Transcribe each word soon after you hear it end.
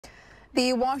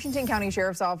The Washington County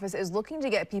Sheriff's Office is looking to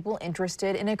get people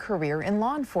interested in a career in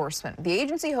law enforcement. The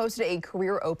agency hosted a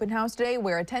career open house today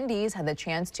where attendees had the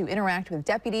chance to interact with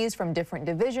deputies from different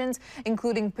divisions,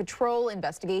 including patrol,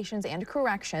 investigations, and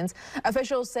corrections.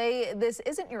 Officials say this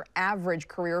isn't your average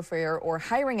career fair or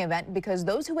hiring event because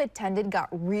those who attended got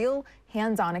real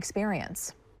hands-on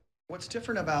experience. What's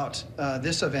different about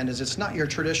this event is it's not your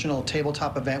traditional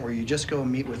tabletop event where you just go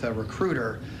meet with a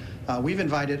recruiter. We've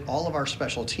invited all of our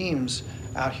special teams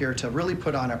out here to really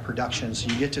put on a production,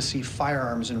 so you get to see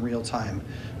firearms in real time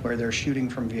where they're shooting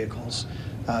from vehicles.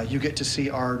 You get to see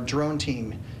our drone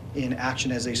team in action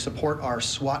as they support our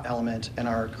SWAT element and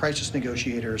our crisis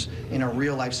negotiators in a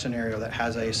real-life scenario that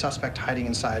has a suspect hiding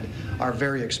inside our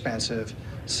very expansive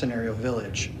scenario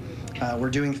village. We're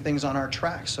doing things on our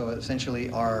tracks, so essentially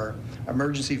our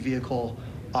emergency vehicle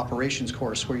operations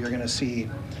course where you're going to see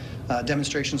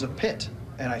demonstrations of PIT.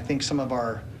 And I think some of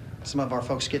our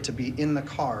folks get to be in the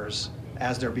cars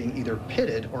as they're being either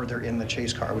pitted or they're in the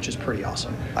chase car, which is pretty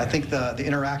awesome. I think the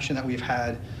interaction that we've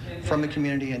had from the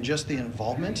community and just the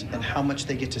involvement and how much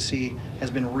they get to see has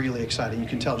been really exciting. You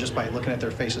can tell just by looking at their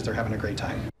faces they're having a great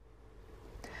time.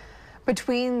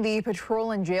 Between the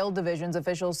patrol and jail divisions,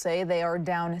 officials say they are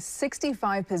down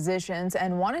 65 positions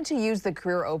and wanted to use the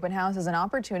career open house as an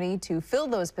opportunity to fill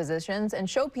those positions and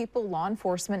show people law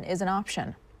enforcement is an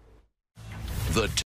option.